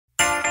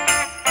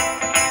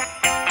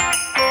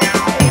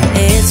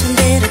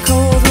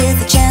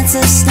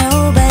months of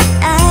snow, but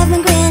I've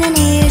been grinning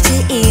ear to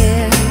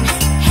ear.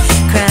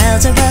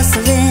 Crowds are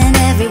bustling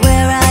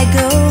everywhere I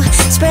go,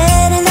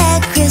 spreading that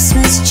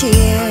Christmas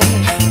cheer.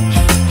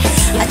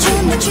 I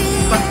trim the tree.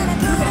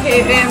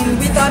 Okay,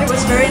 we thought it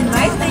was very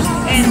enlightening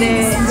and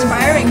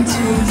inspiring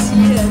to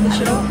see the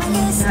show.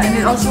 And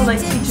it also like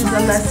teaches a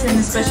lesson,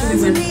 especially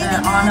with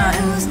Anna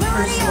and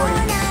her story.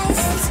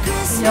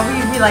 Yeah,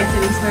 we liked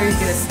it. It was very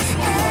good.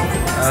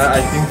 I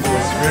think it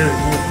was very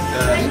good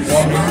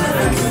for me,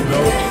 and you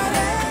know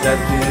that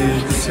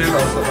they tell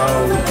us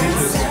about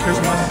Jesus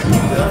Christmas.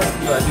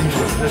 Yeah, I think it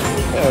was very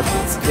good. Yeah,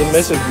 the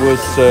message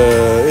was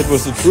it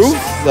was the truth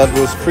that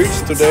was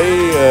preached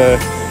today.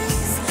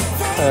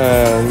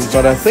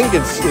 But I think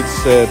it's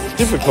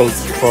difficult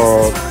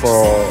for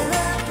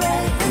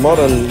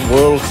modern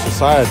world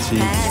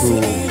society to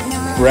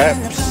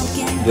grasp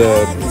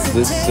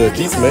this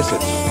deep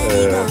message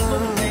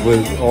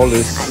with all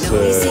this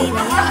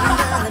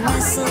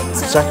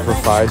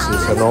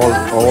sacrifices and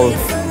all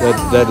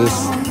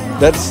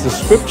that's the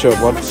scripture,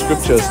 what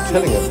scripture is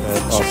telling us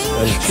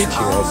and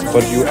teaching us.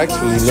 But you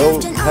actually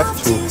have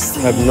to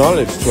have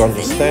knowledge to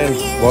understand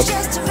what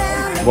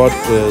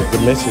the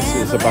message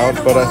is about.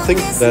 But I think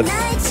that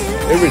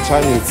every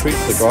time you preach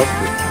the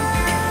gospel,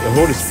 the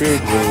Holy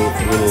Spirit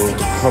will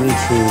come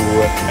to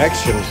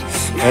action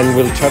and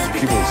will touch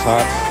people's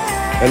hearts.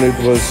 And it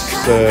was,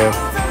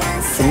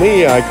 to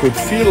me, I could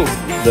feel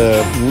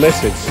the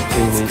message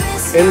in the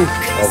end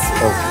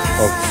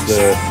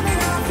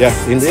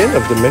in the end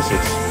of the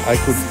message. I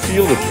could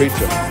feel the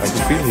preacher. I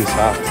could feel his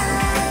heart.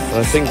 And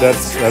I think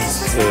that's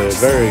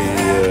very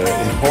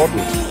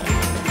important,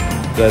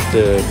 that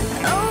the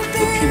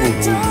people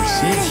who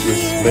receive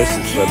this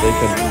message, that they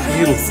can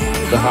feel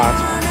the heart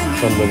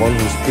from the one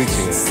who's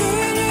preaching it.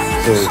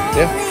 So,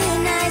 yeah.